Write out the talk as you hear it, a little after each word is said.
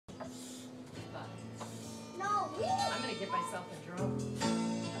get myself a drum.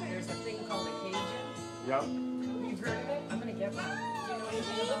 There's a thing called a Cajun. Yep. You've heard of it? I'm gonna get one. Do you know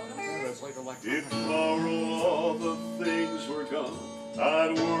anything about them? It's like If tomorrow all the things were gone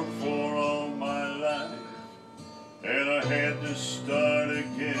I'd worked for all my life, and I had to start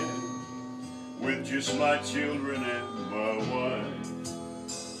again with just my children and my wife.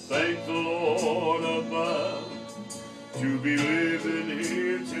 Thank the Lord above to be living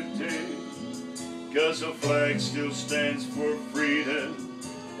here today, 'cause the flag still stands for freedom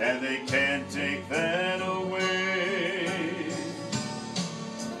and they can't take that away.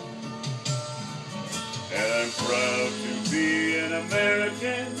 And I'm proud to be an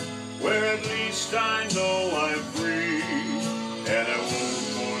American, where at least I know I'm free. And I won't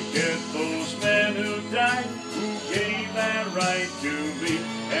forget those men who died, who gave that right to me.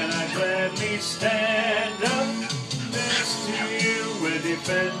 And I gladly stand up next to you when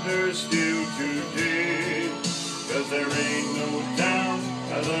defenders do today, 'cause there ain't no doubt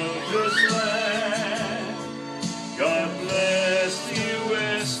I love this land. God bless the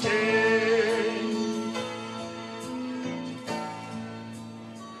USA.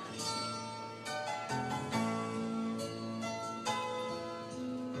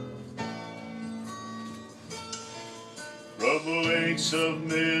 From the lakes of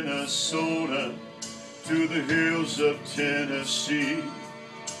Minnesota to the hills of Tennessee,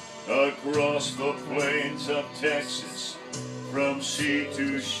 across the plains of Texas, from sea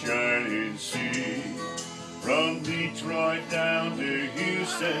to shining sea, from Detroit down to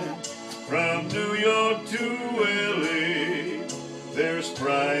Houston, from New York to LA. There's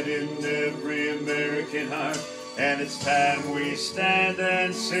pride in every American heart, and it's time we stand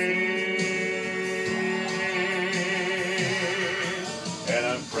and sing. And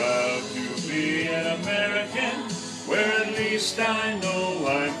I'm proud to be an American, where at least I know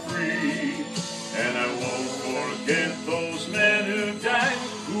I'm free. And I won't forget those men who died,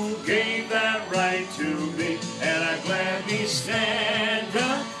 who gave that right to me. And I gladly stand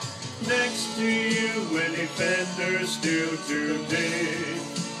up next to you when defenders do today,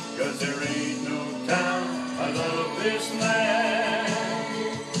 'cause there ain't no doubt I love this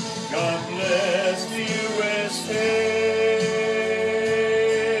land. God bless the USA.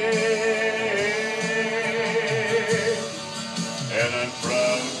 And I'm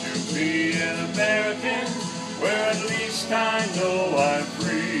proud to be an American, where at least I know I'm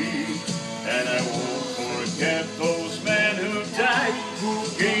free. And I won't forget those men who died, who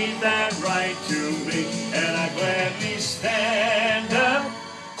gave that right to me. And I gladly stand up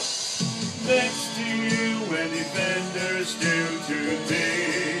next to you when defenders do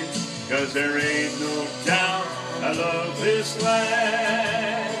today, 'cause there ain't no doubt I love this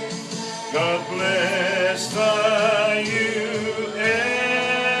land. God bless the